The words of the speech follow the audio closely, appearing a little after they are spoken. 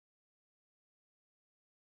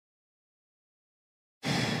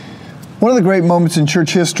One of the great moments in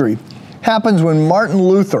church history happens when Martin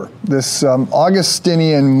Luther, this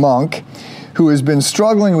Augustinian monk who has been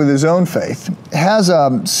struggling with his own faith, has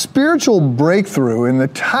a spiritual breakthrough in the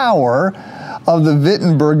tower of the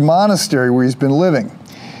Wittenberg monastery where he's been living.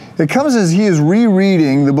 It comes as he is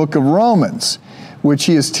rereading the book of Romans, which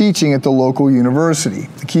he is teaching at the local university.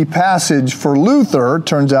 The key passage for Luther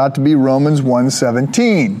turns out to be Romans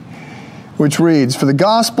 1:17, which reads, For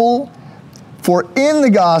in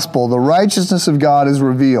the gospel the righteousness of God is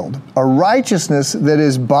revealed, a righteousness that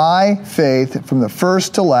is by faith from the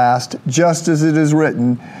first to last, just as it is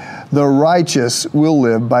written, the righteous will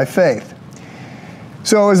live by faith.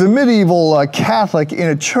 So as a medieval Catholic in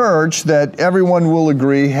a church that everyone will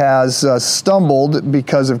agree has stumbled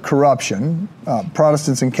because of corruption,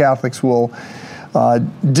 Protestants and Catholics will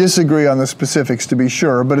disagree on the specifics to be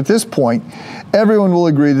sure, but at this point, everyone will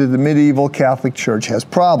agree that the medieval Catholic Church has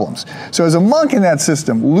problems. So as a monk in that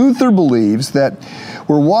system, Luther believes that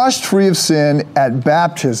we're washed free of sin at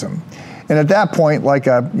baptism. And at that point, like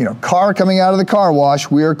a car coming out of the car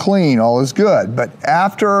wash, we are clean, all is good. But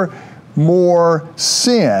after more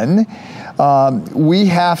sin, we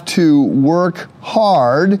have to work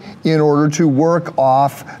hard in order to work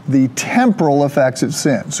off the temporal effects of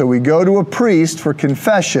sin. So we go to a priest for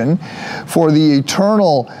confession for the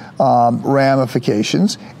eternal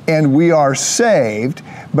ramifications, and we are saved,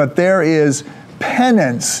 but there is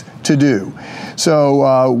penance to do.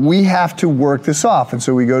 So we have to work this off. And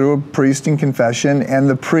so we go to a priest in confession, and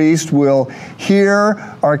the priest will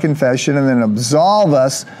hear our confession and then absolve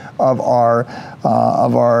us of our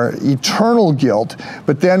eternal guilt.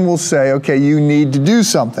 But then we'll say, okay, you need to do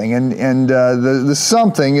something, and the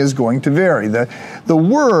something is going to vary. The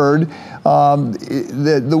word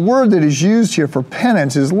that is used here for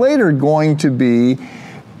penance is later going to be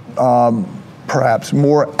perhaps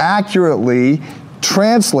more accurately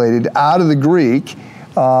translated out of the Greek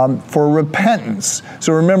for repentance.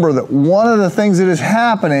 So remember that one of the things that is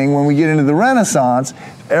happening when we get into the Renaissance,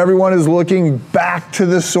 everyone is looking back to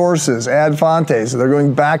the sources, ad fontes. So they're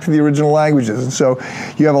going back to the original languages. And so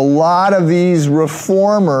you have a lot of these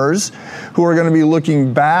reformers who are going to be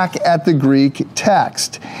looking back at the Greek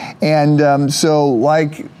text. And so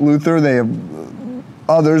like Luther,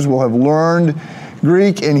 others will have learned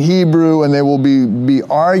Greek and Hebrew, and they will be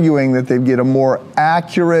arguing that they get a more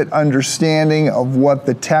accurate understanding of what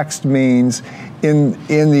the text means in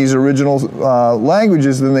these original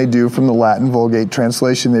languages than they do from the Latin Vulgate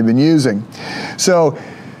translation they've been using. So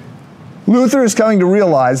Luther is coming to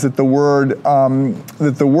realize that the word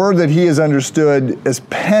that he has understood as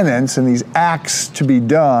penance and these acts to be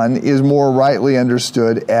done is more rightly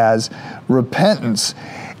understood as repentance.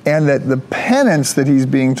 And that the penance that he's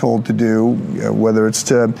being told to do, whether it's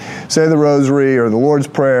to say the rosary or the Lord's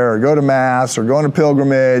Prayer or go to Mass or go on a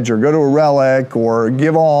pilgrimage or go to a relic or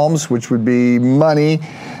give alms, which would be money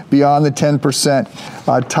beyond the 10%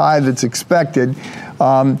 tithe that's expected,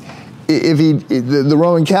 the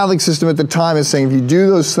Roman Catholic system at the time is saying if you do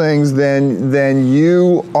those things, then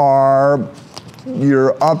you're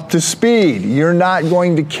up to speed. You're not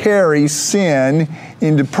going to carry sin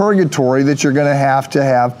into purgatory that you're going to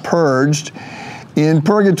have purged in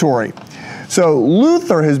purgatory. So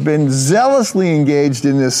Luther has been zealously engaged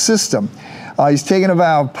in this system. He's taken a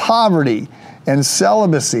vow of poverty and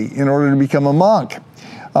celibacy in order to become a monk.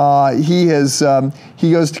 He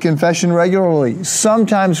goes to confession regularly,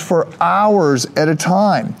 sometimes for hours at a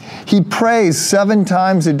time. He prays 7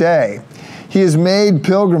 times a day. He has made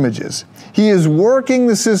pilgrimages. He is working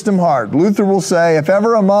the system hard. Luther will say, if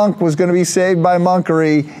ever a monk was going to be saved by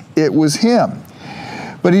monkery, it was him.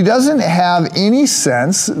 But he doesn't have any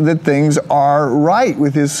sense that things are right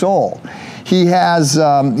with his soul. He has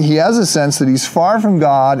a sense that he's far from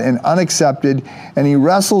God and unaccepted, and he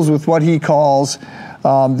wrestles with what he calls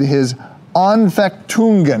his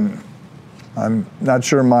Anfechtungen. I'm not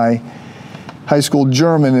sure my high school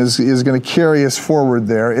German is going to carry us forward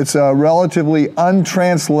there. It's a relatively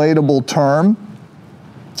untranslatable term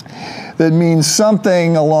that means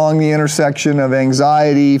something along the intersection of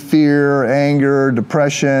anxiety, fear, anger,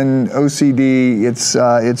 depression, OCD.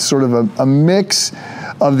 It's sort of a mix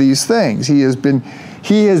of these things. He has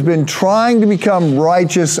been trying to become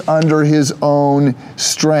righteous under his own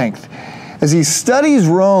strength. As he studies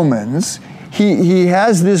Romans, he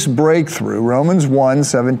has this breakthrough, Romans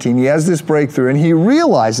 1:17, he has this breakthrough, and he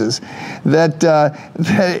realizes that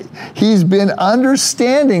he's been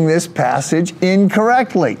understanding this passage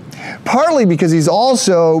incorrectly. Partly because he's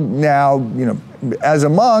also now, as a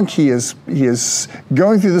monk, he is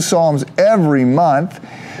going through the Psalms every month,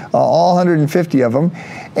 all 150 of them,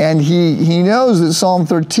 And he knows that Psalm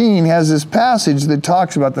 13 has this passage that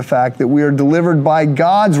talks about the fact that we are delivered by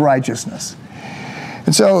God's righteousness.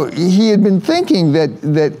 And so he had been thinking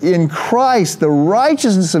that in Christ, the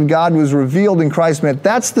righteousness of God was revealed in Christ, meant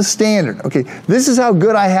that's the standard. Okay, this is how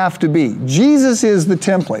good I have to be. Jesus is the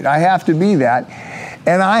template. I have to be that.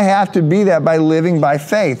 And I have to be that by living by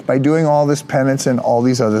faith, by doing all this penance and all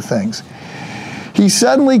these other things. He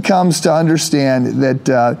suddenly comes to understand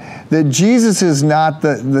that Jesus is not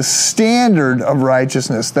the standard of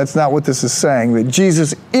righteousness. That's not what this is saying. That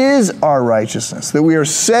Jesus is our righteousness. That we are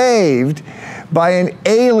saved by an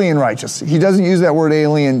alien righteousness. He doesn't use that word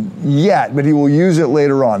alien yet, but he will use it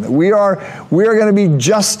later on. That we are going to be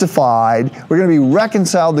justified. We're going to be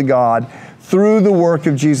reconciled to God through the work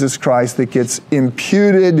of Jesus Christ that gets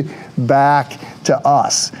imputed back to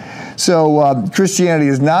us. So Christianity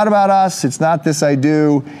is not about us. It's not this I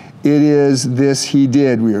do. It is this he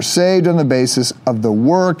did. We are saved on the basis of the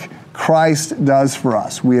work Christ does for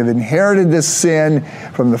us. We have inherited this sin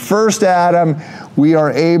from the first Adam. We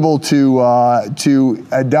are able to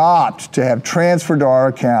adopt, to have transferred to our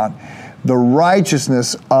account, the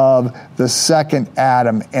righteousness of the second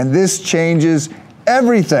Adam. And this changes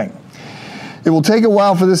everything. It will take a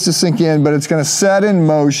while for this to sink in, but it's going to set in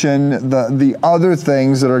motion the other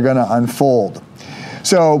things that are going to unfold.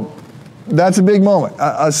 So that's a big moment.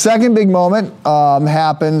 A second big moment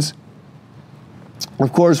happens,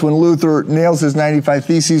 of course, when Luther nails his 95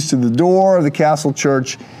 Theses to the door of the Castle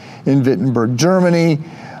Church in Wittenberg, Germany.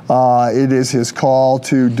 It is his call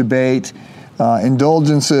to debate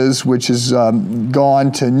indulgences, which has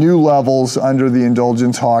gone to new levels under the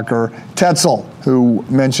indulgence hawker Tetzel, who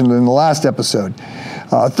mentioned in the last episode.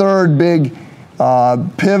 Third big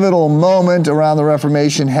pivotal moment around the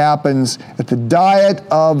Reformation happens at the Diet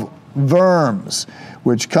of Worms,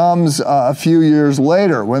 which comes a few years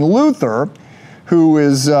later, when Luther, who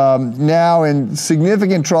is now in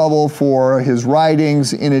significant trouble for his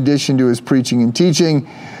writings in addition to his preaching and teaching.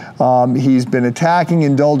 He's been attacking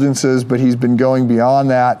indulgences, but he's been going beyond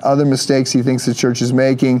that. Other mistakes he thinks the church is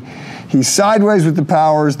making. He's sideways with the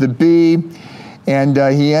powers that be, and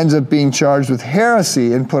he ends up being charged with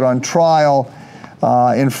heresy and put on trial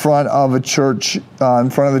in front of a church, in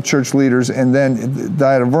front of the church leaders, and then the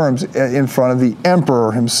Diet of Worms in front of the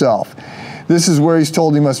emperor himself. This is where he's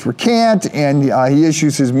told he must recant, and he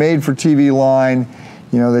issues his made-for-TV line,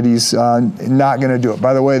 that he's not going to do it.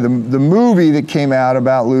 By the way, the movie that came out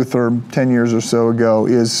about Luther 10 years or so ago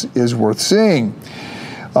is worth seeing.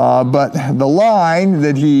 But the line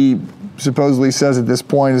that he supposedly says at this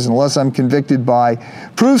point is, unless I'm convicted by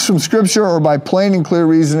proofs from Scripture or by plain and clear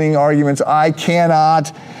reasoning arguments, I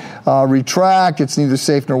cannot retract. It's neither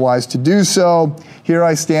safe nor wise to do so. Here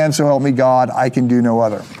I stand, so help me God, I can do no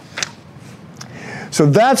other. So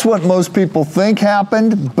that's what most people think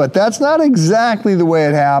happened, but that's not exactly the way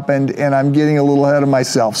it happened, and I'm getting a little ahead of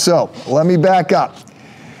myself. So let me back up.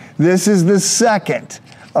 This is the second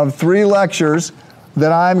of 3 lectures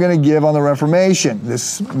that I'm going to give on the Reformation,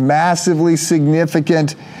 this massively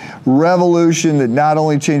significant revolution that not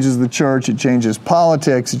only changes the church, it changes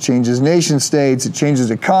politics, it changes nation states, it changes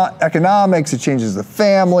economics, it changes the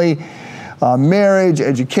family, marriage,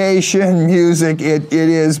 education, music. It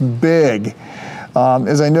is big.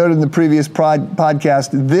 As I noted in the previous podcast,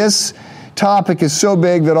 this topic is so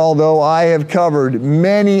big that although I have covered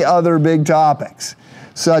many other big topics,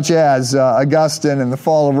 such as Augustine and the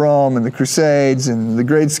fall of Rome and the Crusades and the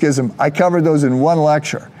Great Schism, I covered those in one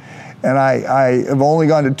lecture. And I have only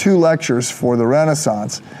gone to 2 lectures for the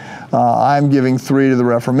Renaissance. I'm giving 3 to the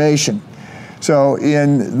Reformation. So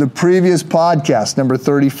in the previous podcast, number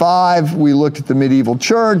 35, we looked at the medieval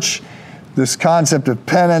church, this concept of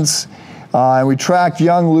penance, and we tracked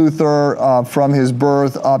young Luther from his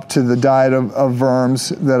birth up to the Diet of Worms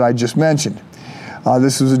that I just mentioned.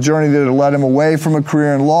 This was a journey that had led him away from a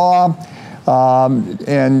career in law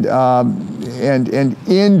and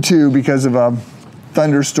into, because of a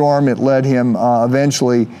thunderstorm, it led him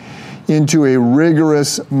eventually into a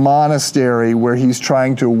rigorous monastery where he's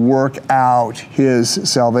trying to work out his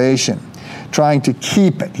salvation, trying to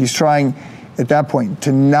keep it. He's trying, at that point,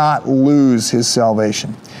 to not lose his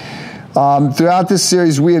salvation. Throughout this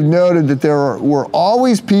series, we have noted that there were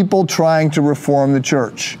always people trying to reform the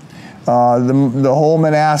church. The whole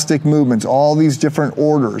monastic movements, all these different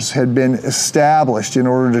orders had been established in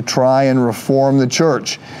order to try and reform the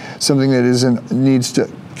church, something that needs to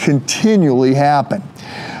continually happen.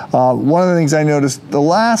 One of the things I noticed the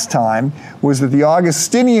last time was that the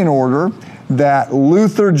Augustinian order that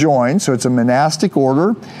Luther joined, so it's a monastic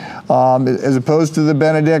order, as opposed to the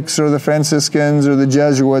Benedicts or the Franciscans or the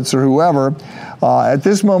Jesuits or whoever. At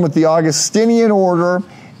this moment, the Augustinian order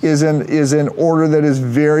is an order that is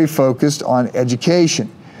very focused on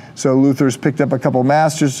education. So Luther's picked up a couple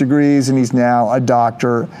master's degrees, and he's now a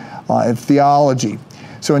doctor in theology.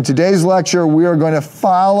 So in today's lecture, we are going to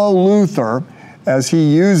follow Luther as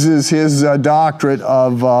he uses his doctorate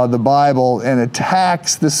of the Bible and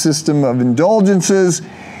attacks the system of indulgences,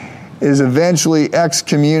 is eventually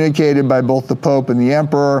excommunicated by both the Pope and the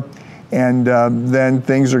Emperor, and then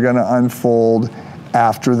things are going to unfold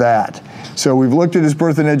after that. So we've looked at his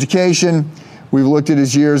birth and education. We've looked at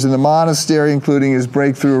his years in the monastery, including his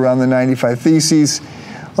breakthrough around the 95 Theses.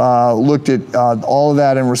 Looked at all of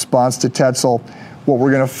that in response to Tetzel. What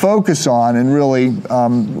we're going to focus on and really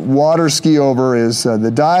water ski over is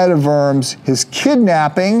the Diet of Worms, his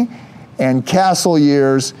kidnapping and castle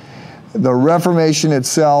years, the Reformation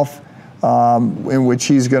itself, in which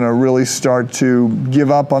he's going to really start to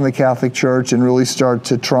give up on the Catholic Church and really start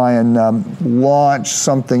to try and launch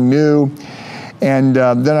something new. And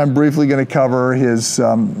then I'm briefly going to cover his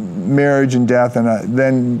marriage and death, and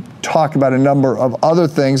then talk about a number of other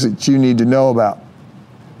things that you need to know about.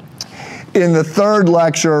 In the third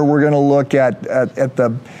lecture, we're going to look at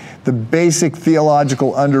the basic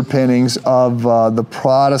theological underpinnings of the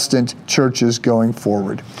Protestant churches going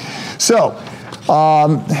forward. So,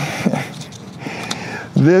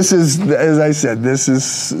 this is, as I said, this is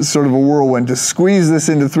sort of a whirlwind. To squeeze this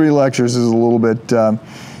into 3 lectures is a little bit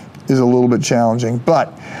challenging,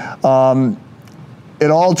 but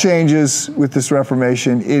it all changes with this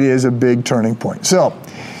Reformation. It is a big turning point. So,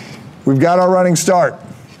 we've got our running start.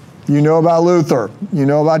 You know about Luther, you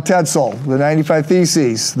know about Tetzel, the 95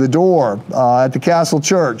 Theses, the door at the Castle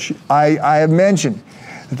Church. I have mentioned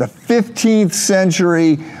that the 15th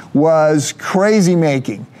century was crazy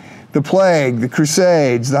making. The plague, the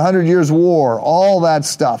Crusades, the 100 Years' War, all that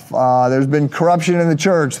stuff. There's been corruption in the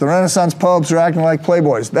church. The Renaissance popes are acting like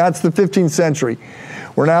playboys. That's the 15th century.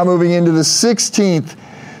 We're now moving into the 16th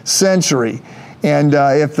century. And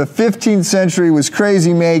if the 15th century was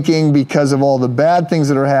crazy making because of all the bad things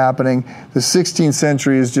that are happening, the 16th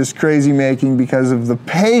century is just crazy making because of the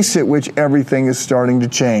pace at which everything is starting to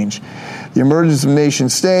change. The emergence of nation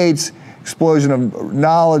states, explosion of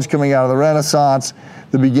knowledge coming out of the Renaissance,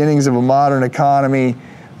 the beginnings of a modern economy,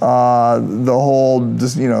 the whole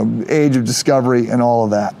age of discovery and all of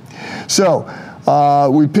that. So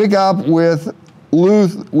we pick up with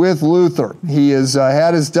Luther. He has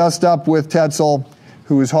had his dust up with Tetzel,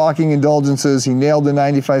 who was hawking indulgences. He nailed the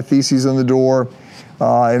 95 Theses on the door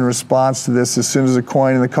in response to this. As soon as a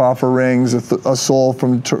coin in the coffer rings, a soul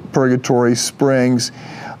from purgatory springs.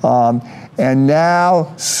 And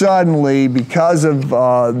now, suddenly, because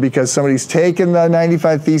somebody's taken the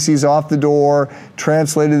 95 Theses off the door,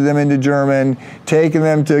 translated them into German, taken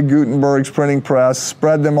them to Gutenberg's printing press,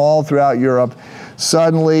 spread them all throughout Europe,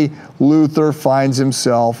 suddenly Luther finds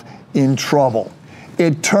himself in trouble.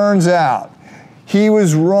 It turns out he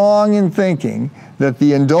was wrong in thinking that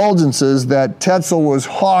the indulgences that Tetzel was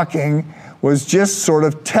hawking was just sort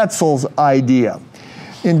of Tetzel's idea.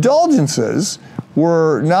 Indulgences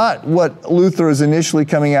were not what Luther is initially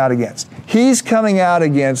coming out against. He's coming out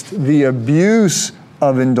against the abuse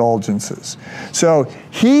of indulgences. So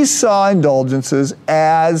he saw indulgences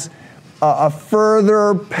as a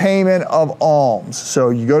further payment of alms. So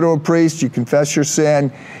you go to a priest, you confess your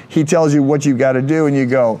sin, he tells you what you've got to do, and you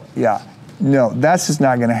go, yeah, no, that's just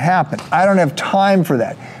not going to happen. I don't have time for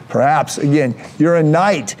that. Perhaps, again, you're a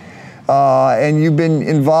knight, and you've been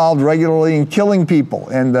involved regularly in killing people,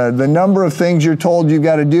 and the number of things you're told you've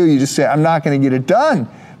got to do, you just say, I'm not going to get it done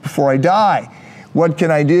before I die. What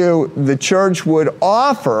can I do? The church would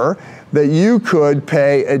offer that you could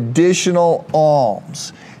pay additional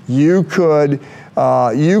alms. You could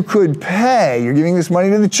pay, you're giving this money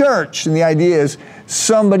to the church, and the idea is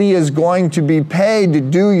somebody is going to be paid to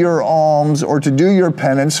do your alms or to do your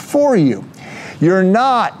penance for you. You're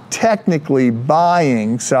not technically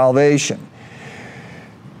buying salvation.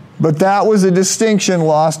 But that was a distinction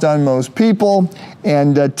lost on most people,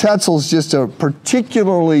 and Tetzel's just a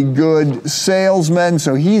particularly good salesman,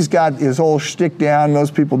 so he's got his whole shtick down.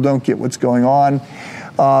 Most people don't get what's going on.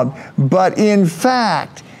 But in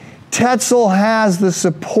fact, Tetzel has the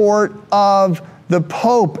support of the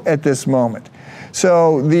Pope at this moment.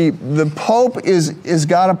 So the Pope is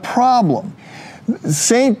got a problem.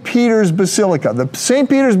 St. Peter's Basilica. The St.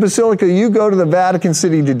 Peter's Basilica, you go to the Vatican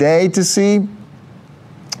City today to see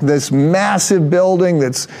this massive building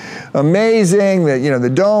that's amazing, that, the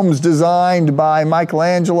dome's designed by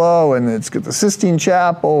Michelangelo, and it's got the Sistine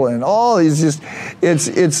Chapel and all these it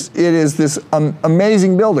is this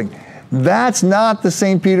amazing building. That's not the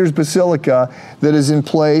St. Peter's Basilica that is in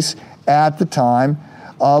place at the time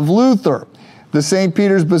of Luther. The St.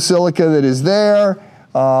 Peter's Basilica that is there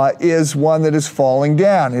is one that is falling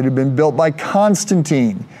down. It had been built by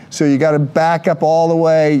Constantine. So you got to back up all the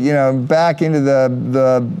way, back into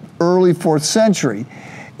the early 4th century.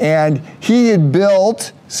 And he had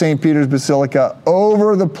built St. Peter's Basilica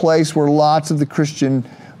over the place where lots of the Christian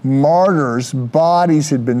martyrs' bodies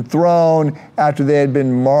had been thrown after they had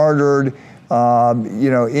been martyred,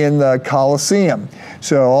 in the Colosseum.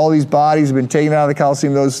 So all these bodies have been taken out of the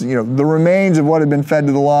Colosseum. Those, the remains of what had been fed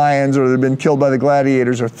to the lions or had been killed by the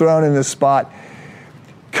gladiators are thrown in this spot.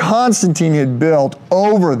 Constantine had built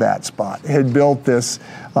over that spot, had built this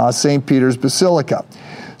St. Peter's Basilica.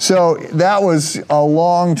 So that was a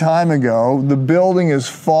long time ago. The building is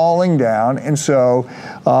falling down, and so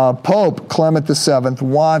Pope Clement VII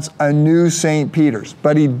wants a new St. Peter's,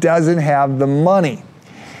 but he doesn't have the money.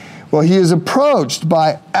 Well, he is approached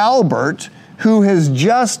by Albert, who has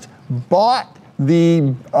just bought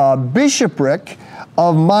the bishopric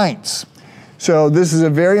of Mainz. So this is a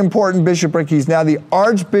very important bishopric. He's now the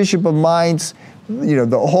Archbishop of Mainz. The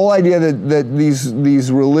whole idea that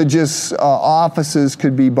these religious offices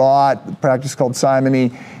could be bought, the practice called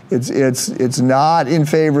simony, it's not in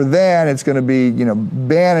favor then. It's going to be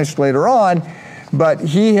banished later on. But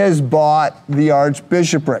he has bought the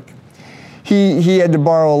archbishopric. He had to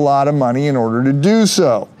borrow a lot of money in order to do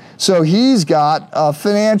so. So he's got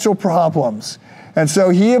financial problems. And so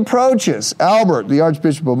he approaches Albert, the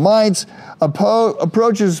Archbishop of Mainz,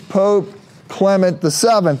 approaches Pope Clement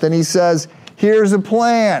VII, and he says, here's a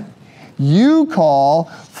plan. You call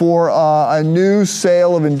for a new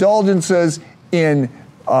sale of indulgences in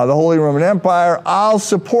the Holy Roman Empire. I'll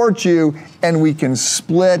support you, and we can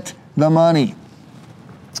split the money.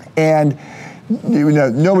 And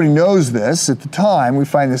nobody knows this at the time. We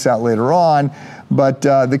find this out later on. But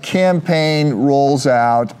the campaign rolls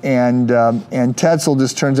out, and Tetzel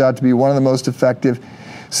just turns out to be one of the most effective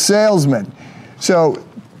salesmen. So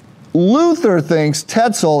Luther thinks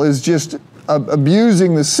Tetzel is just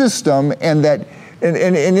abusing the system, and that, and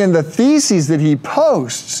in the theses that he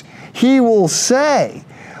posts, he will say,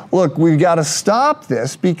 look, we've got to stop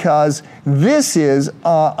this because this is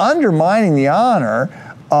undermining the honor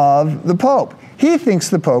of the Pope. He thinks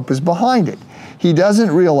the Pope is behind it. He doesn't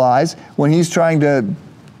realize when he's trying to,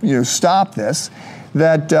 stop this,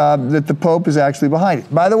 that the Pope is actually behind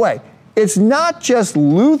it. By the way, it's not just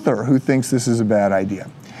Luther who thinks this is a bad idea.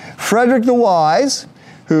 Frederick the Wise,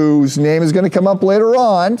 whose name is going to come up later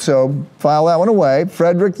on, so file that one away.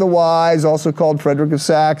 Frederick the Wise, also called Frederick of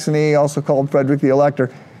Saxony, also called Frederick the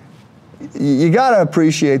Elector. You got to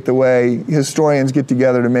appreciate the way historians get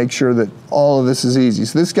together to make sure that all of this is easy.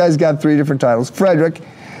 So this guy's got 3 different titles. Frederick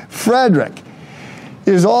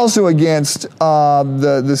is also against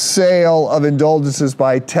the sale of indulgences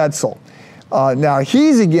by Tetzel. Now,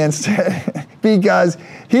 he's against it because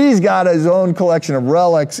he's got his own collection of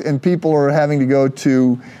relics, and people are having to go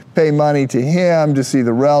to pay money to him to see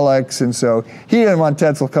the relics, and so he didn't want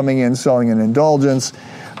Tetzel coming in selling an indulgence.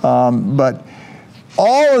 But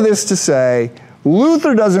all of this to say,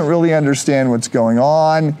 Luther doesn't really understand what's going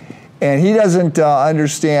on, and he doesn't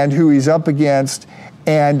understand who he's up against,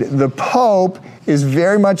 and the Pope is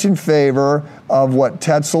very much in favor of what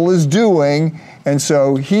Tetzel is doing, and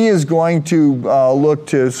so he is going to look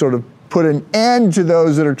to sort of put an end to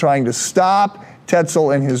those that are trying to stop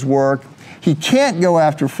Tetzel and his work. He can't go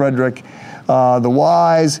after Frederick the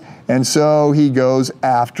Wise, and so he goes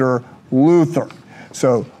after Luther.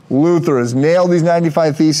 So Luther has nailed these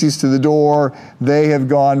 95 Theses to the door. They have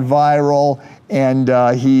gone viral, and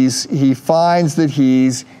he finds that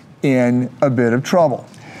he's in a bit of trouble.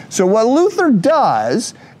 So what Luther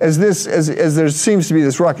does, as there seems to be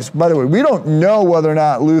this ruckus, by the way, we don't know whether or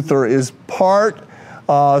not Luther is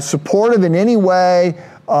supportive in any way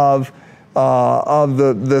of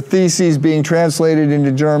the theses being translated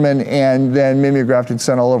into German and then mimeographed and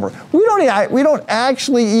sent all over. We don't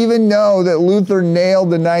actually even know that Luther nailed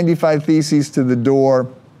the 95 Theses to the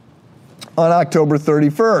door on October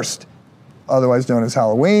 31st, otherwise known as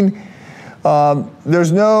Halloween.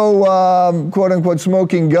 There's no quote-unquote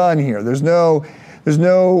smoking gun here. There's nothing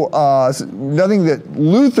that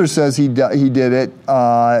Luther says he did it.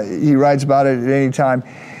 He writes about it at any time.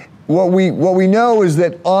 What we know is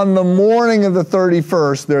that on the morning of the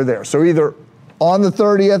 31st, they're there. So either on the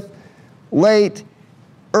 30th, late,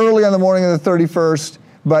 early on the morning of the 31st,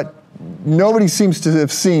 but nobody seems to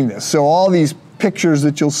have seen this. So all these pictures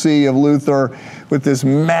that you'll see of Luther with this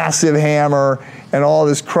massive hammer and all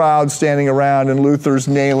this crowd standing around, and Luther's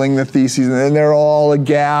nailing the theses, and they're all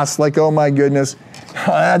aghast, like, oh my goodness,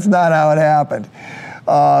 that's not how it happened.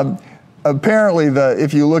 apparently,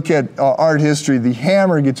 if you look at art history, the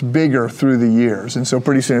hammer gets bigger through the years. And so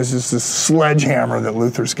pretty soon it's just this sledgehammer that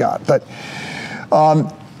Luther's got. But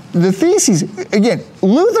the theses, again,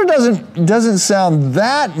 Luther doesn't sound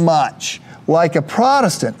that much like a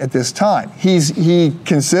Protestant at this time. He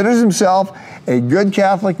considers himself a good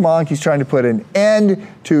Catholic monk. He's trying to put an end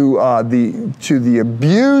to the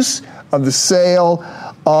abuse of the sale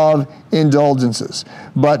of indulgences.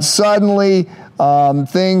 But suddenly,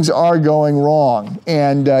 things are going wrong,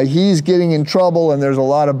 and he's getting in trouble, and there's a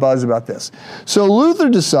lot of buzz about this. So Luther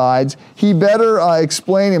decides he better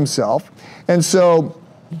explain himself, and so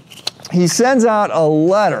he sends out a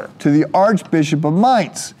letter to the Archbishop of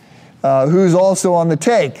Mainz, who's also on the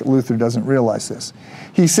take. Luther doesn't realize this.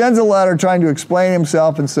 He sends a letter trying to explain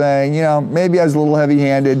himself and saying, maybe I was a little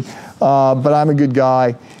heavy-handed, but I'm a good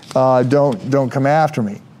guy. Don't come after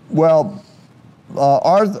me. Well,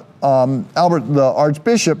 Albert, the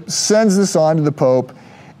Archbishop, sends this on to the Pope,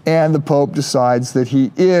 and the Pope decides that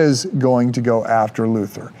he is going to go after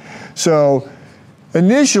Luther. So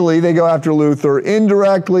initially, they go after Luther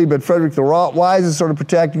indirectly, but Frederick the Wise is sort of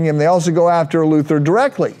protecting him. They also go after Luther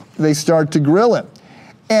directly. They start to grill him.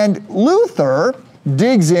 And Luther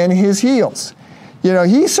digs in his heels.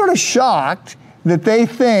 He's sort of shocked that they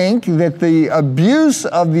think that the abuse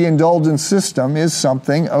of the indulgence system is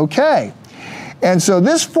something okay. And so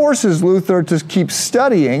this forces Luther to keep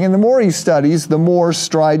studying, and the more he studies, the more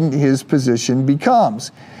strident his position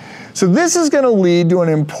becomes. So this is going to lead to an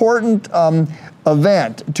important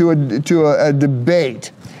event, to a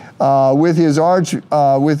debate with his arch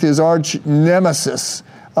nemesis,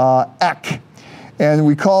 Eck, and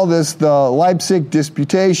we call this the Leipzig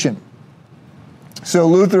Disputation. So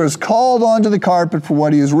Luther is called onto the carpet for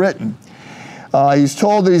what he has written. He's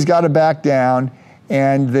told that he's got to back down,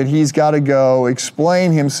 and that he's got to go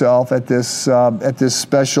explain himself at this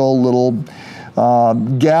special little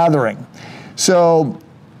gathering. So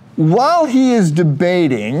while he is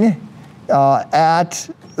debating at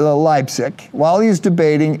Leipzig, while he's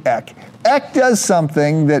debating Eck does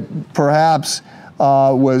something that perhaps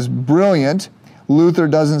was brilliant. Luther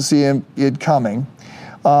doesn't see it coming.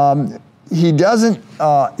 He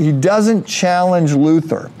doesn't challenge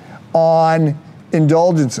Luther on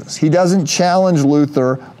indulgences. He doesn't challenge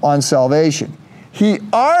Luther on salvation. He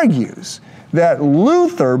argues that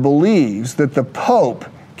Luther believes that the Pope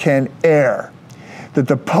can err, that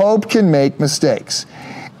the Pope can make mistakes.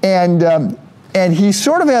 And he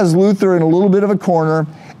sort of has Luther in a little bit of a corner,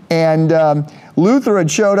 and Luther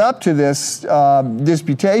had showed up to this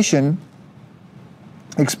disputation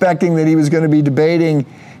expecting that he was going to be debating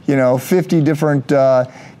 50 different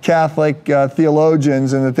Catholic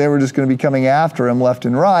theologians, and that they were just going to be coming after him left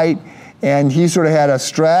and right. And he sort of had a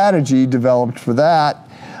strategy developed for that.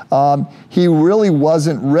 He really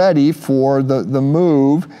wasn't ready for the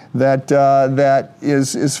move that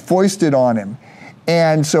is foisted on him.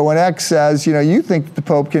 And so when Eck says, you think that the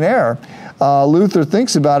Pope can err, Luther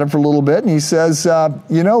thinks about it for a little bit, and he says,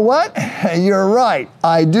 you know what? You're right.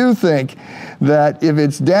 I do think that if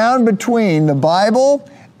it's down between the Bible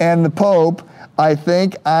and the Pope, I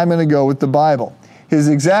think I'm going to go with the Bible. His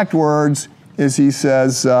exact words is he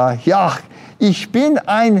says, Ja, ich bin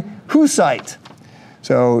ein Hussite.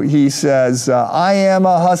 So he says, I am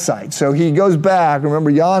a Hussite. So he goes back.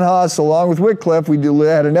 Remember, Jan Hus, along with Wycliffe, we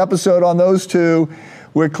had an episode on those two.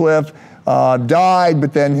 Wycliffe died,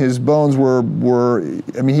 but then his bones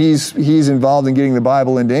he's involved in getting the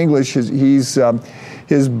Bible into English. His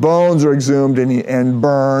bones are exhumed and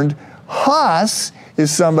burned. Hus is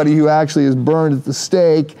somebody who actually is burned at the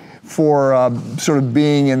stake for sort of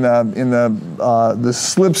being in the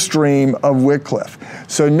slipstream of Wycliffe.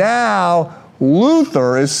 So now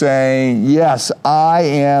Luther is saying, yes, I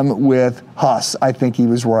am with Hus. I think he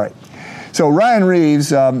was right. So Ryan Reeves,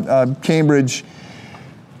 Cambridge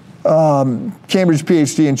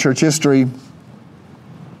PhD in church history,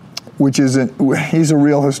 he's a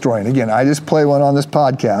real historian. Again, I just play one on this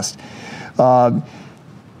podcast.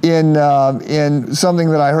 In something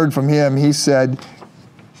that I heard from him, he said,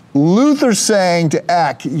 Luther saying to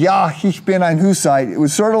Eck, Ja, ich bin ein Hussite, it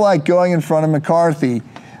was sort of like going in front of McCarthy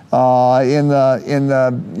in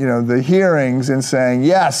the hearings and saying,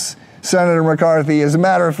 yes, Senator McCarthy, as a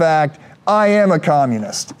matter of fact, I am a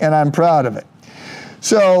communist, and I'm proud of it.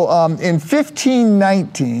 So in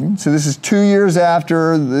 1519, so this is 2 years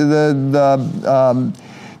after the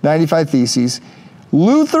 95 Theses,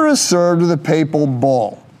 Luther is served with a papal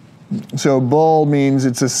bull. So bull means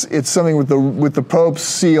it's something with the Pope's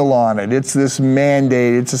seal on it. It's this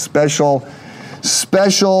mandate. It's a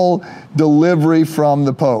special delivery from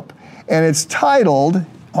the Pope, and it's titled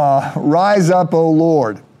 "Rise Up, O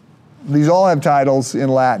Lord." These all have titles in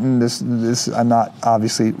Latin. This I'm not,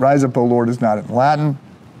 obviously, Rise Up, O Lord is not in Latin.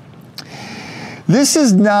 This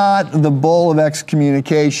is not the bull of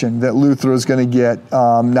excommunication that Luther is going to get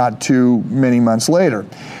not too many months later.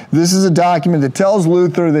 This is a document that tells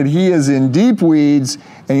Luther that he is in deep weeds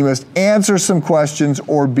and he must answer some questions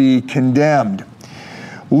or be condemned.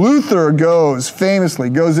 Luther famously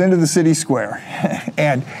goes into the city square,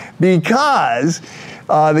 and because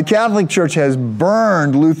the Catholic Church has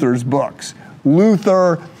burned Luther's books,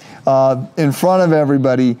 Luther, in front of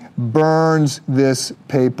everybody, burns this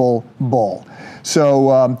papal bull.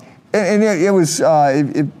 So, it was,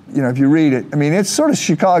 if you read it, I mean, it's sort of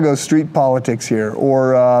Chicago street politics here,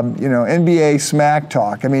 or, NBA smack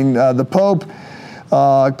talk. I mean, the Pope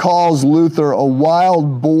calls Luther a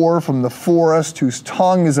wild boar from the forest whose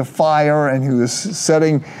tongue is a fire and who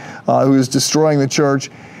is destroying the church.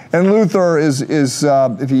 And Luther is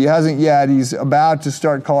if he hasn't yet, he's about to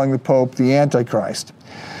start calling the Pope the Antichrist.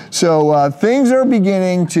 So things are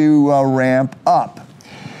beginning to ramp up.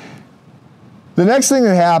 The next thing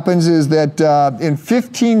that happens is that in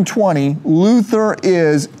 1520, Luther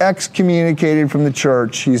is excommunicated from the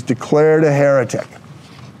church. He's declared a heretic.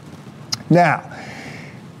 Now,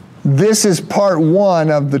 this is part one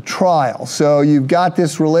of the trial. So you've got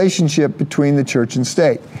this relationship between the church and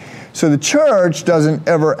state. So the church doesn't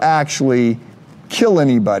ever actually kill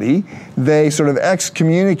anybody. They sort of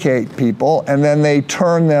excommunicate people, and then they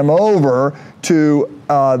turn them over to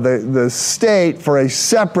the state for a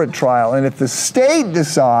separate trial. And if the state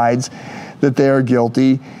decides that they are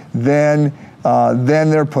guilty, then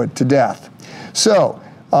they're put to death. So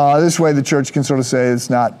this way the church can sort of say it's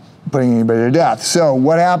not putting anybody to death. So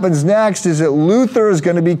what happens next is that Luther is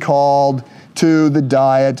going to be called to the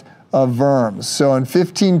Diet of Worms. So in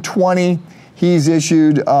 1520, he's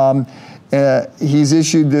issued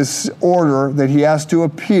this order that he has to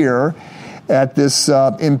appear at this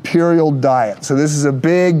imperial diet. So this is a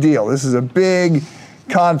big deal. This is a big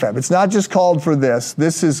confab. It's not just called for this.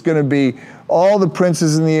 This is going to be all the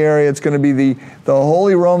princes in the area. It's going to be the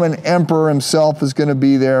Holy Roman Emperor himself is going to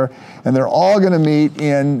be there, and they're all going to meet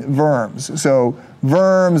in Worms. So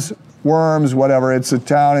Worms, whatever. It's a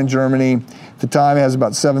town in Germany. At the time, it has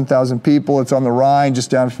about 7,000 people. It's on the Rhine,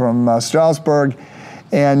 just down from Strasbourg,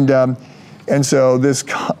 and so this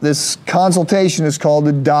consultation is called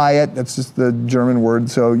the Diet. That's just the German word.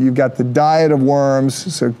 So you've got the Diet of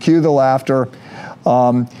Worms. So cue the laughter.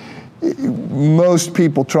 Most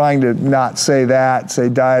people trying to not say that say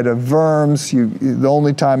Diet of Worms. The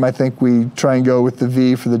only time I think we try and go with the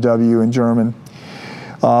V for the W in German.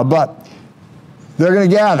 But they're going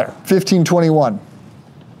to gather, 1521.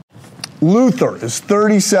 Luther is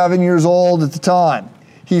 37 years old at the time.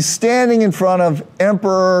 He's standing in front of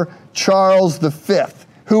Emperor Charles V,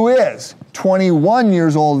 who is 21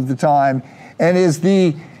 years old at the time and is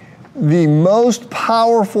the most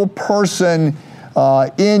powerful person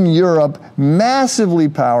in Europe, massively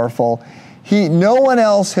powerful. No one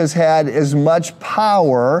else has had as much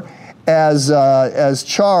power as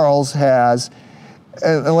Charles has,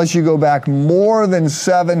 unless you go back more than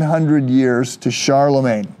 700 years to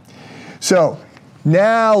Charlemagne. So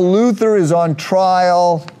now Luther is on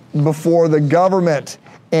trial before the government,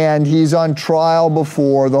 and he's on trial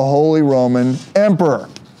before the Holy Roman Emperor.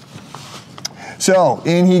 So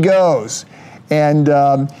in he goes, and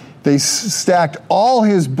they stacked all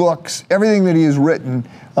his books, everything that he has written,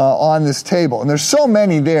 on this table. And there's so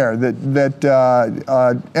many there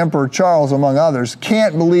that Emperor Charles, among others,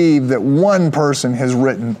 can't believe that one person has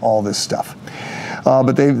written all this stuff.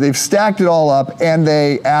 But they've stacked it all up, and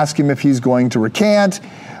they ask him if he's going to recant.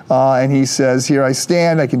 And he says, "Here I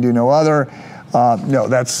stand, I can do no other." No,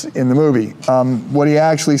 that's in the movie. What he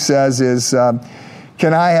actually says is,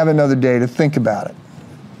 "Can I have another day to think about it?"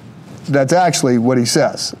 That's actually what he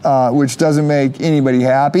says, which doesn't make anybody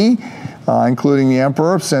happy, including the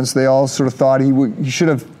emperor, since they all sort of thought he should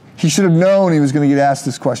have known he was going to get asked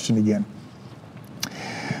this question again.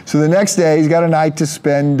 So the next day, he's got a night to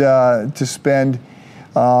spend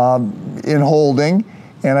in holding,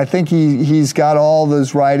 and I think he's got all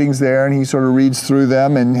those writings there, and he sort of reads through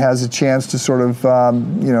them and has a chance to sort of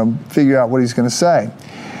figure out what he's going to say.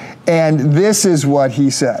 And this is what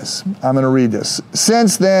he says. I'm going to read this.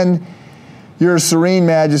 "Since then, your serene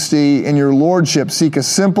majesty and your lordship seek a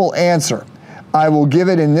simple answer, I will give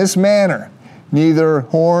it in this manner, neither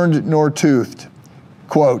horned nor toothed.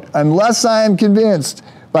 Quote, unless I am convinced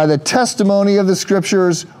by the testimony of the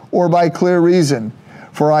scriptures or by clear reason,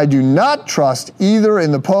 for I do not trust either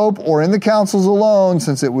in the Pope or in the councils alone,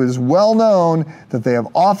 since it was well known that they have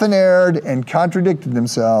often erred and contradicted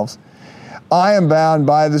themselves. I am bound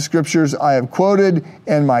by the scriptures I have quoted,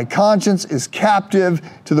 and my conscience is captive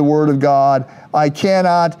to the word of God. I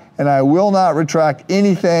cannot and I will not retract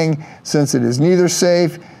anything, since it is neither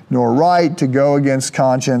safe nor right to go against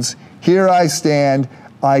conscience. Here I stand,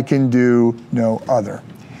 I can do no other.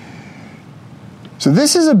 So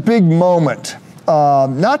this is a big moment,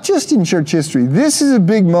 not just in church history. This is a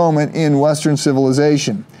big moment in Western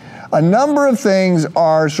civilization. A number of things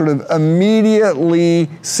are sort of immediately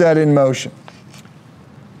set in motion.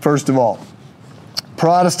 First of all,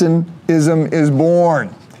 Protestantism is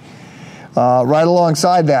born. Right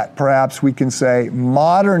alongside that, perhaps we can say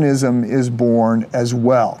modernism is born as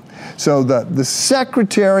well. So the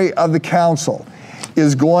secretary of the council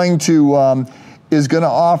is going to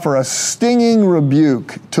offer a stinging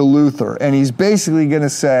rebuke to Luther, and he's basically going to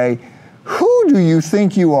say, "Who do you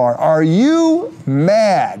think you are? Are you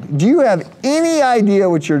mad? Do you have any idea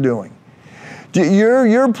what you're doing?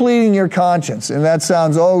 You're pleading your conscience," and that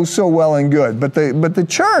sounds so well and good. But the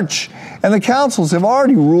church and the councils have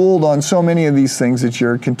already ruled on so many of these things that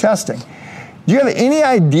you're contesting. Do you have any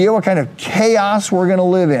idea what kind of chaos we're going to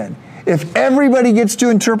live in if everybody gets to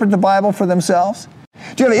interpret the Bible for themselves?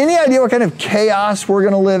 Do you have any idea what kind of chaos we're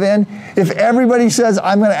going to live in if everybody says,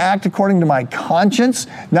 "I'm going to act according to my conscience,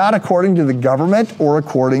 not according to the government or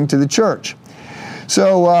according to the church"?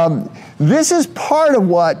 So this is part of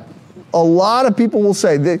what a lot of people will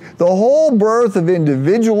say. The whole birth of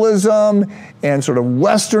individualism and sort of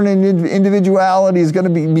Western individuality is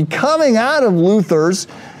going to be coming out of Luther's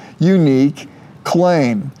unique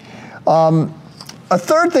claim. A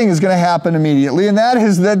third thing is going to happen immediately, and that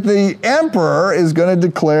is that the emperor is going to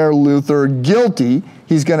declare Luther guilty.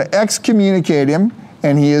 He's going to excommunicate him,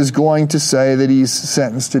 and he is going to say that he's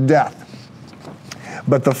sentenced to death.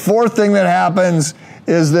 But the fourth thing that happens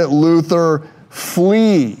is that Luther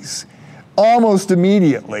flees almost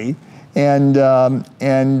immediately, and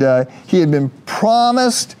he had been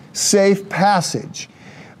promised safe passage.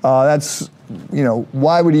 That's,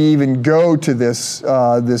 why would he even go to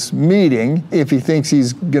this meeting if he thinks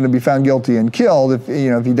he's going to be found guilty and killed,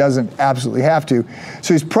 if he doesn't absolutely have to?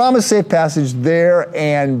 So he's promised safe passage there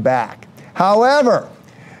and back. However,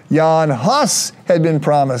 Jan Hus had been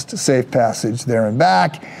promised safe passage there and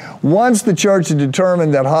back. Once the church had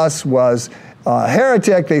determined that Hus was a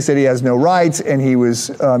heretic, they said he has no rights, and he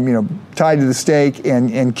was tied to the stake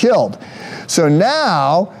and killed. So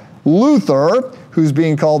now Luther, who's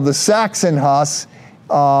being called the Saxon Hus,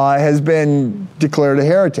 has been declared a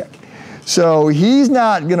heretic. So he's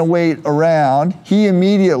not going to wait around. He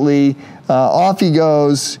immediately, off he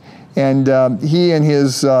goes, and he and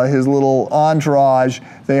his little entourage,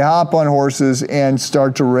 they hop on horses and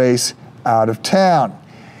start to race out of town.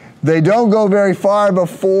 They don't go very far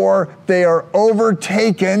before they are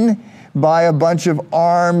overtaken by a bunch of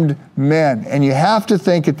armed men. And you have to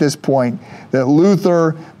think at this point that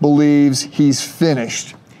Luther believes he's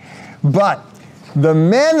finished. But the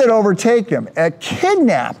men that overtake him and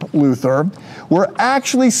kidnap Luther were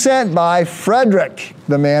actually sent by Frederick,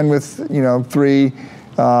 the man with, 3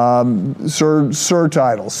 Sir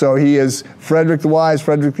titles. So he is Frederick the Wise,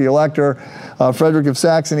 Frederick the Elector, Frederick of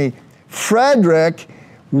Saxony. Frederick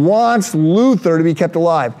wants Luther to be kept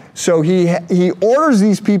alive. So he orders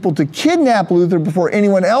these people to kidnap Luther before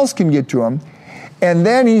anyone else can get to him. And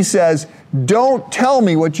then he says, "Don't tell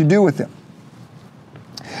me what you do with him."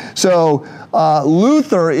 So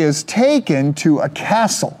Luther is taken to a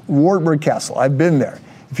castle, Wartburg Castle. I've been there.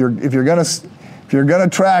 If you're gonna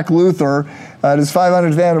track Luther at his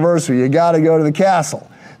 500th anniversary, you got to go to the castle.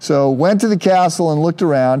 So went to the castle and looked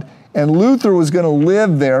around. And Luther was going to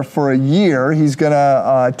live there for a year. He's going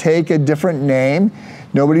to take a different name.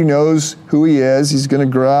 Nobody knows who he is. He's going to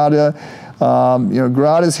grow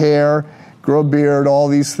out his hair, grow a beard, all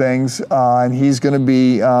these things, and he's going to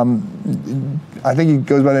be. I think he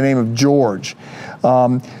goes by the name of George.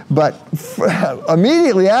 But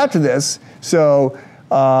immediately after this, so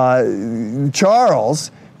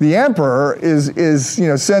Charles, the emperor,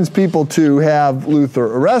 sends people to have Luther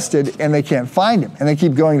arrested, and they can't find him. And they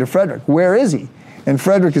keep going to Frederick. Where is he? And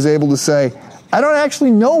Frederick is able to say, "I don't actually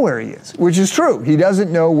know where he is," which is true. He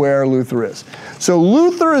doesn't know where Luther is. So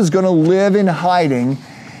Luther is going to live in hiding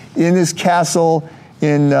in this castle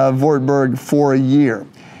in Wartburg for a year.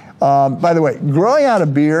 By the way, growing out a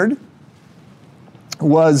beard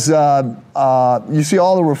was, you see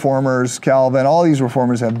all the reformers, Calvin, all these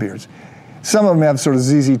reformers have beards. Some of them have sort of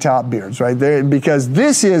ZZ Top beards, right? Because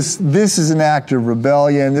this is an act of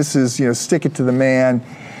rebellion. This is, stick it to the man.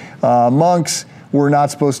 Monks were not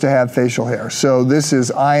supposed to have facial hair. So this is,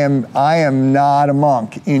 I am not a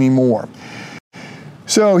monk anymore.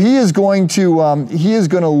 So he is going to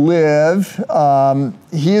live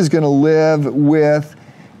with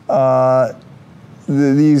at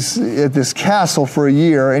this castle for a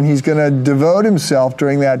year, and he's going to devote himself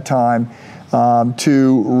during that time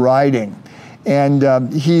to writing.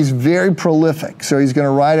 And he's very prolific, so he's going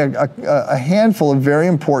to write a handful of very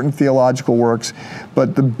important theological works.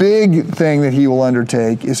 But the big thing that he will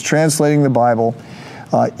undertake is translating the Bible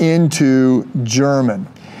into German.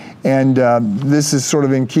 And this is sort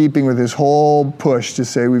of in keeping with his whole push to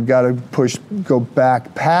say we've got to go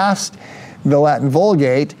back past the Latin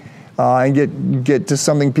Vulgate and get to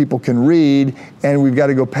something people can read, and we've got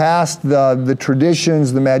to go past the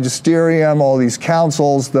traditions, the magisterium, all these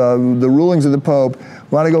councils, the rulings of the Pope. We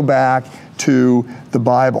want to go back to the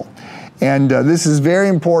Bible. And this is very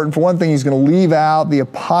important. For one thing, he's going to leave out the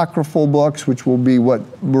apocryphal books, which will be what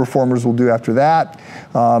reformers will do after that.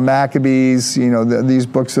 Maccabees, these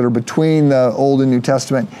books that are between the Old and New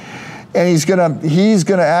Testament. And he's going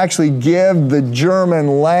to actually give the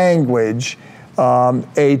German language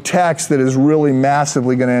a text that is really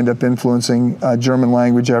massively going to end up influencing German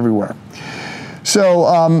language everywhere.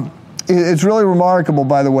 So it's really remarkable,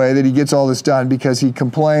 by the way, that he gets all this done, because he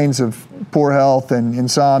complains of poor health and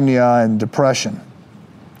insomnia and depression.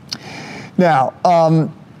 Now,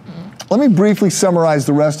 let me briefly summarize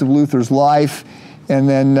the rest of Luther's life, and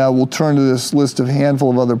then we'll turn to this list of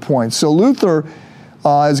handful of other points. So Luther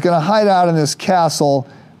is going to hide out in this castle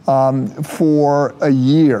for a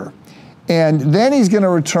year. And then he's going to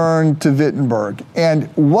return to Wittenberg. And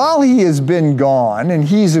while he has been gone, and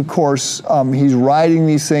he's, of course, he's writing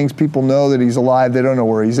these things. People know that he's alive. They don't know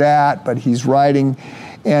where he's at, but he's writing.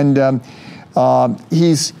 And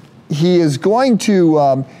he is going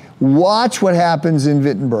to watch what happens in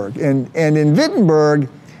Wittenberg. And in Wittenberg,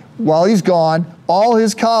 while he's gone, all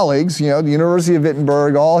his colleagues, the University of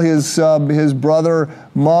Wittenberg, all his brother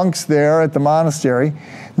monks there at the monastery,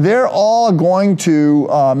 they're all going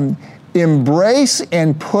to embrace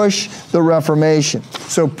and push the Reformation.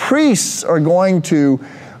 So priests are going to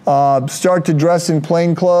start to dress in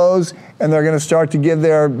plain clothes, and they're going to start to give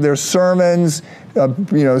their sermons,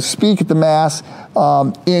 speak at the Mass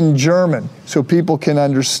in German, so people can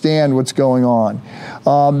understand what's going on.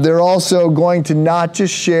 They're also going to not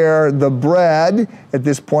just share the bread. At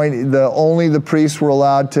this point, only the priests were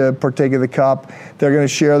allowed to partake of the cup. They're going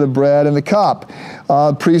to share the bread and the cup.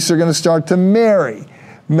 Priests are going to start to marry.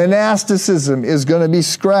 Monasticism is going to be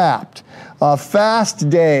scrapped. Fast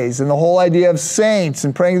days and the whole idea of saints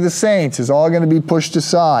and praying to the saints is all going to be pushed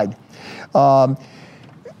aside.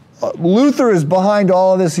 Luther is behind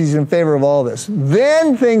all of this. He's in favor of all of this.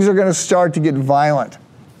 Then things are going to start to get violent.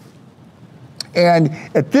 And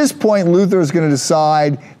at this point, Luther is going to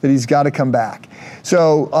decide that he's got to come back.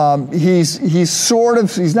 So he's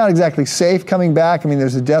not exactly safe coming back. I mean,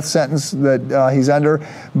 there's a death sentence that he's under.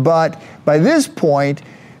 But by this point,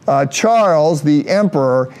 Charles, the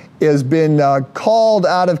emperor, has been called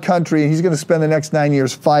out of country, and he's going to spend the next 9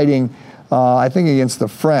 years fighting, I think, against the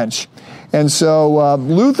French. And so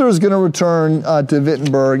Luther is going to return to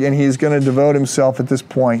Wittenberg, and he's going to devote himself at this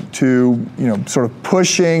point to, sort of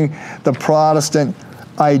pushing the Protestant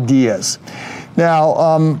ideas.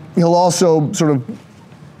 Now, he'll also sort of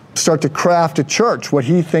start to craft a church, what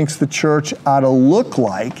he thinks the church ought to look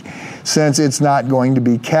like, since it's not going to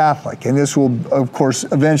be Catholic. And this will, of course,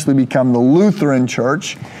 eventually become the Lutheran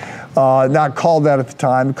Church, not called that at the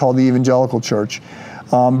time, called the Evangelical Church.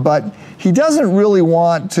 But he doesn't really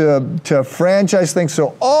want to franchise things,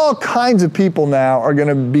 so all kinds of people now are going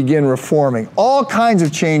to begin reforming. All kinds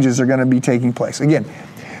of changes are going to be taking place. Again,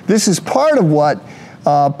 this is part of what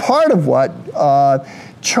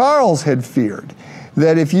Charles had feared,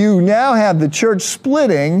 that if you now have the church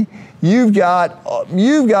splitting, you've got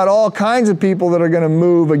all kinds of people that are going to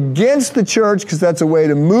move against the church, because that's a way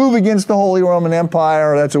to move against the Holy Roman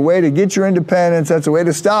Empire. That's a way to get your independence. That's a way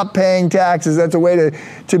to stop paying taxes. That's a way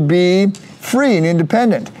to be free and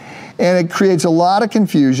independent. And it creates a lot of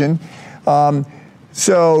confusion.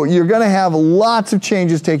 So you're going to have lots of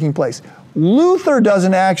changes taking place. Luther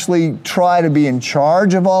doesn't actually try to be in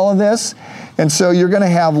charge of all of this. And so you're going to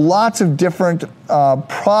have lots of different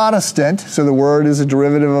Protestant, so the word is a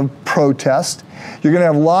derivative of protest. You're going to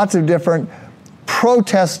have lots of different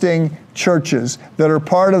protesting churches that are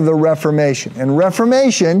part of the Reformation. And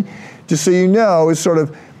Reformation, just so you know,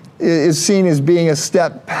 is seen as being a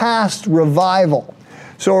step past revival.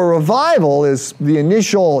 So a revival is the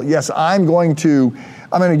initial, yes, I'm going to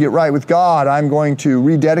get right with God. I'm going to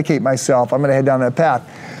rededicate myself. I'm going to head down that path.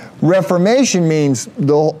 Reformation means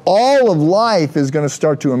all of life is going to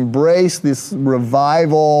start to embrace this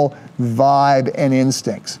revival vibe and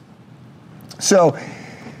instincts. So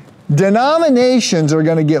Denominations are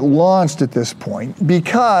going to get launched at this point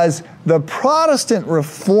because the Protestant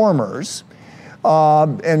reformers,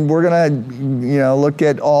 and we're going to, look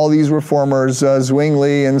at all these reformers,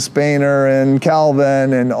 Zwingli and Spener and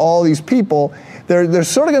Calvin and all these people. They're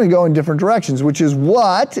sort of going to go in different directions, which is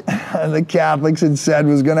what the Catholics had said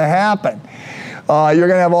was going to happen. You're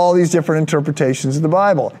going to have all these different interpretations of the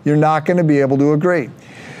Bible. You're not going to be able to agree.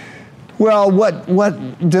 Well,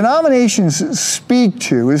 what denominations speak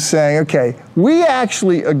to is saying, okay, we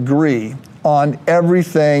actually agree on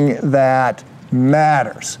everything that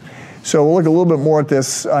matters. So we'll look a little bit more at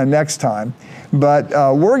this next time. But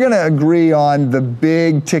we're going to agree on the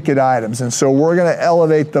big ticket items. And so we're going to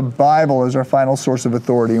elevate the Bible as our final source of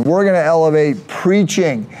authority. And we're going to elevate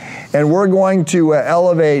preaching. And we're going to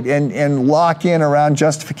elevate and lock in around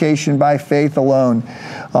justification by faith alone,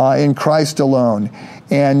 in Christ alone.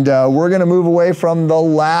 And we're going to move away from the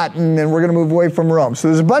Latin, and we're going to move away from Rome. So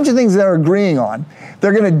there's a bunch of things they're agreeing on.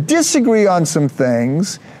 They're going to disagree on some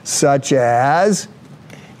things, such as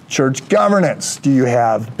church governance. Do you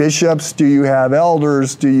have bishops? Do you have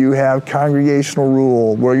elders? Do you have congregational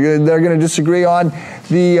rule? They're going to disagree on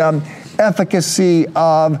the efficacy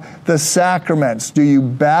of the sacraments. Do you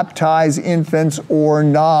baptize infants or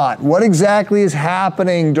not? What exactly is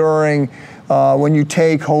happening during when you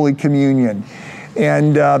take Holy Communion?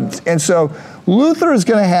 And so Luther is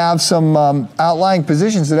going to have some outlying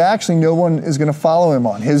positions that actually no one is going to follow him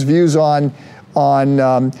on. His views on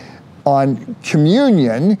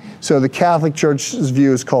communion. So the Catholic Church's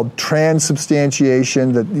view is called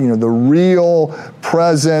transubstantiation, that the real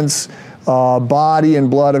presence, body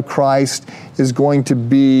and blood of Christ is going to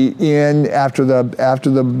be in after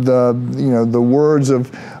the words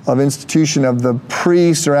of institution of the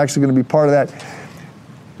priest are actually going to be part of that.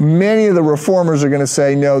 Many of the reformers are going to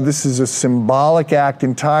say, no, this is a symbolic act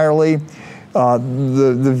entirely.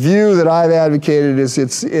 The view that I've advocated is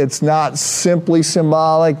it's not simply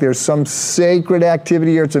symbolic. There's some sacred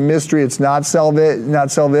activity here. It's a mystery. It's not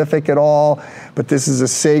salvific at all, but this is a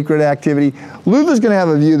sacred activity. Luther's going to have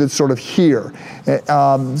a view that's sort of here.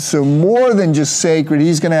 So more than just sacred,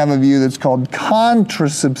 he's going to have a view that's called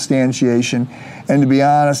contrasubstantiation. And to be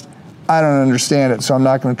honest, I don't understand it, so I'm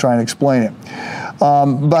not going to try and explain it.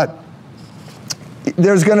 But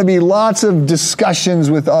there's going to be lots of discussions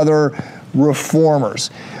with other reformers.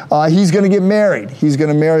 He's going to get married. He's going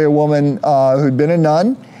to marry a woman who'd been a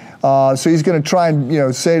nun. So he's going to try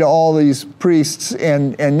and say to all these priests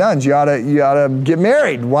and nuns, you ought to get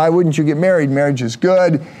married. Why wouldn't you get married? Marriage is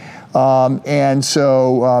good. And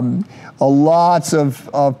so lots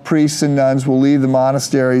of priests and nuns will leave the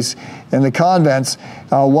monasteries and the convents.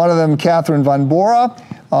 One of them, Catherine von Bora,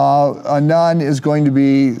 a nun, is going to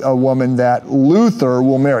be a woman that Luther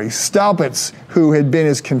will marry. Staupitz, who had been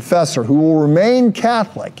his confessor, who will remain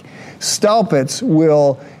Catholic. Staupitz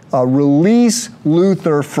will release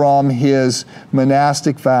Luther from his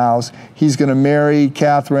monastic vows. He's going to marry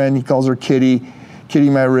Catherine. He calls her Kitty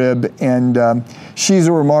my rib, and she's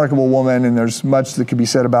a remarkable woman, and there's much that could be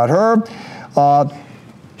said about her.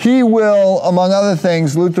 He will, among other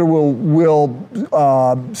things, Luther will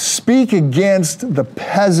speak against the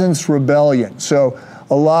peasants' rebellion. So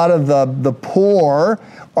a lot of the poor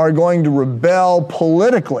are going to rebel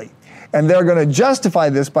politically, and they're going to justify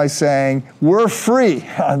this by saying, we're free.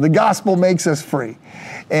 The gospel makes us free.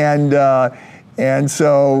 And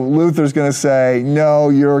so Luther's going to say, no,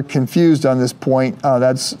 you're confused on this point.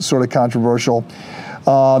 That's sort of controversial.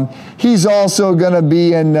 He's also going to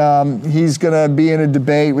be in a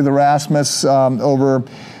debate with Erasmus over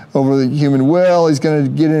the human will. He's going to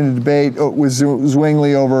get in a debate with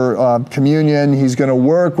Zwingli over communion. He's going to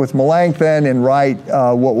work with Melanchthon and write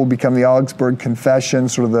what will become the Augsburg Confession,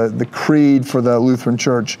 sort of the creed for the Lutheran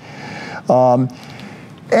Church. And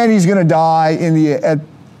he's going to die in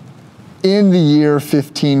the year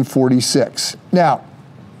 1546. Now,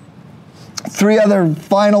 three other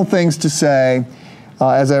final things to say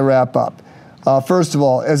as I wrap up. First of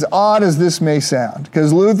all, as odd as this may sound,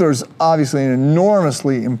 because Luther's obviously an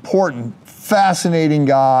enormously important, fascinating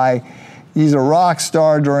guy. He's a rock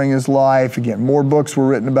star during his life. Again, more books were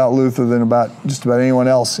written about Luther than about just about anyone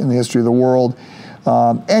else in the history of the world.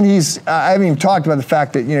 And I haven't even talked about the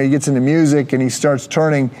fact that, he gets into music and he starts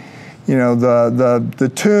turning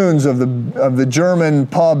the tunes of the German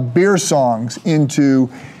pub beer songs into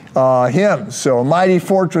hymns. So "A Mighty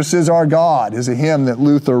Fortress Is Our God" is a hymn that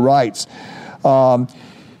Luther writes. So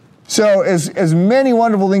as many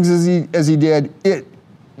wonderful things as he did,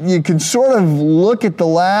 you can sort of look at the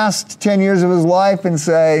last 10 years of his life and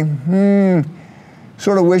say,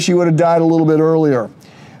 sort of wish he would have died a little bit earlier.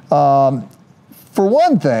 For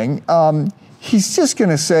one thing, he's just going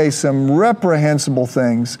to say some reprehensible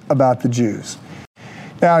things about the Jews.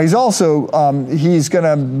 Now, he's also, he's going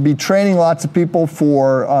to be training lots of people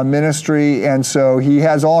for ministry, and so he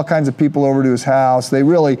has all kinds of people over to his house. They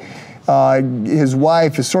really, his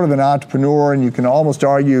wife is sort of an entrepreneur, and you can almost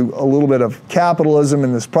argue a little bit of capitalism,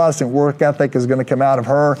 and this Protestant work ethic is going to come out of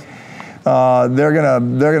her. They're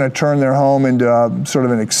gonna turn their home into sort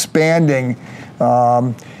of an expanding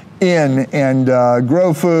inn and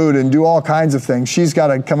grow food and do all kinds of things. She's got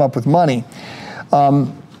to come up with money.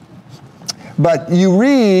 But you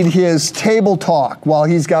read his table talk while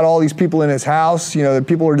he's got all these people in his house. You know, the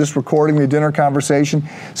people are just recording the dinner conversation.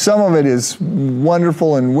 Some of it is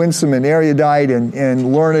wonderful and winsome and erudite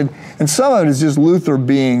and learned, and some of it is just Luther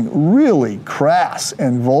being really crass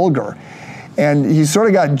and vulgar. And he's sort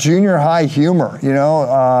of got junior high humor, you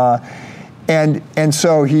know, and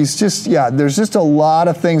so he's just, there's just a lot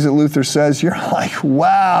of things that Luther says. You're like,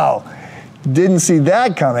 wow, didn't see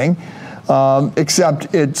that coming,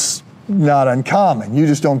 except it's not uncommon. You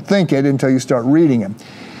just don't think it until you start reading him.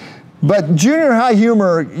 But junior high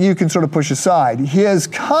humor, you can sort of push aside. His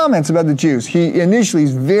comments about the Jews, he initially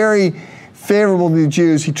is very favorable to the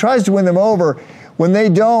Jews. He tries to win them over. When they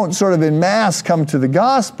don't sort of en masse come to the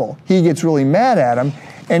gospel, he gets really mad at them,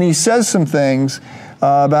 and he says some things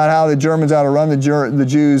about how the Germans ought to run the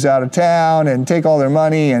Jews out of town and take all their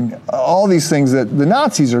money and all these things that the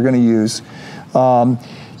Nazis are going to use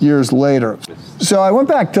years later. So I went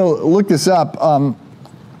back to look this up.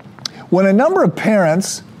 When a number of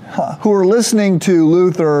parents who are listening to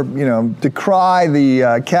Luther, you know, decry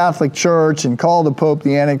the Catholic Church and call the Pope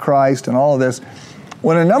the Antichrist and all of this,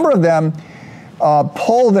 when a number of them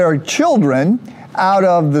pull their children out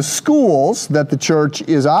of the schools that the church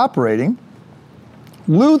is operating,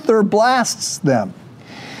 Luther blasts them.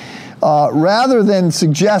 Rather than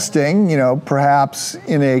suggesting, you know, perhaps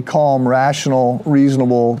in a calm, rational,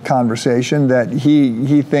 reasonable conversation that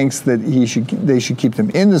he thinks that they should keep them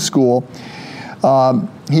in the school,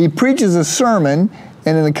 he preaches a sermon,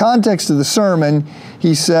 and in the context of the sermon,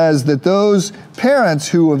 he says that those parents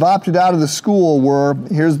who have opted out of the school were,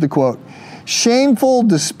 here's the quote, "shameful,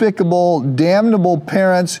 despicable, damnable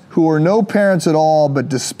parents who are no parents at all, but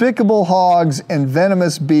despicable hogs and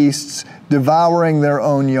venomous beasts devouring their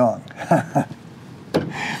own young."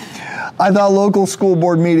 I thought local school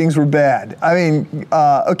board meetings were bad. I mean,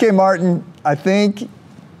 okay, Martin, I think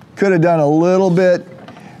could have done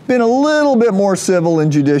been a little bit more civil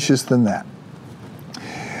and judicious than that.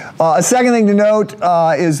 A second thing to note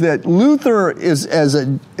is that Luther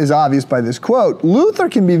is obvious by this quote, Luther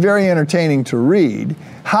can be very entertaining to read.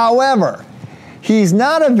 However, he's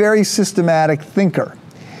not a very systematic thinker.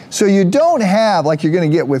 So you don't have, like you're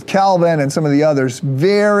going to get with Calvin and some of the others,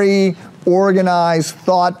 very organized,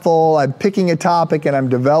 thoughtful, I'm picking a topic and I'm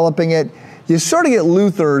developing it. You sort of get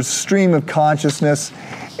Luther's stream of consciousness,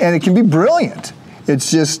 and it can be brilliant.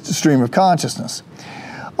 It's just a stream of consciousness.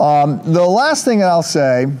 The last thing I'll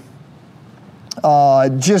say,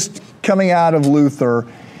 just coming out of Luther,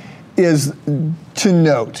 is to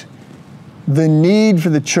note the need for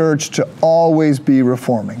the church to always be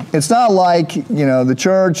reforming. It's not like, you know, the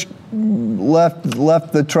church left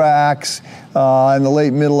the tracks in the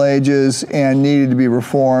late Middle Ages and needed to be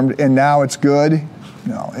reformed, and now it's good.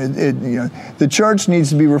 No, the church needs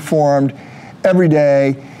to be reformed every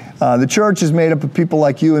day. The church is made up of people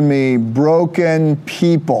like you and me, broken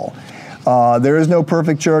people. There is no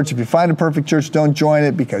perfect church. If you find a perfect church, don't join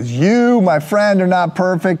it, because you, my friend, are not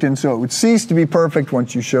perfect, and so it would cease to be perfect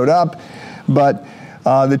once you showed up. But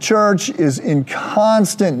the church is in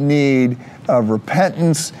constant need of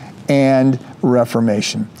repentance and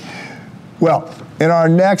reformation. Well, in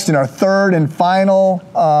our third and final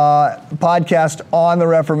podcast on the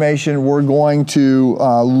Reformation, we're going to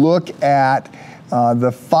look at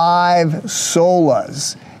the 5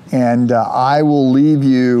 solas, and I will leave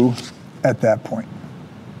you at that point.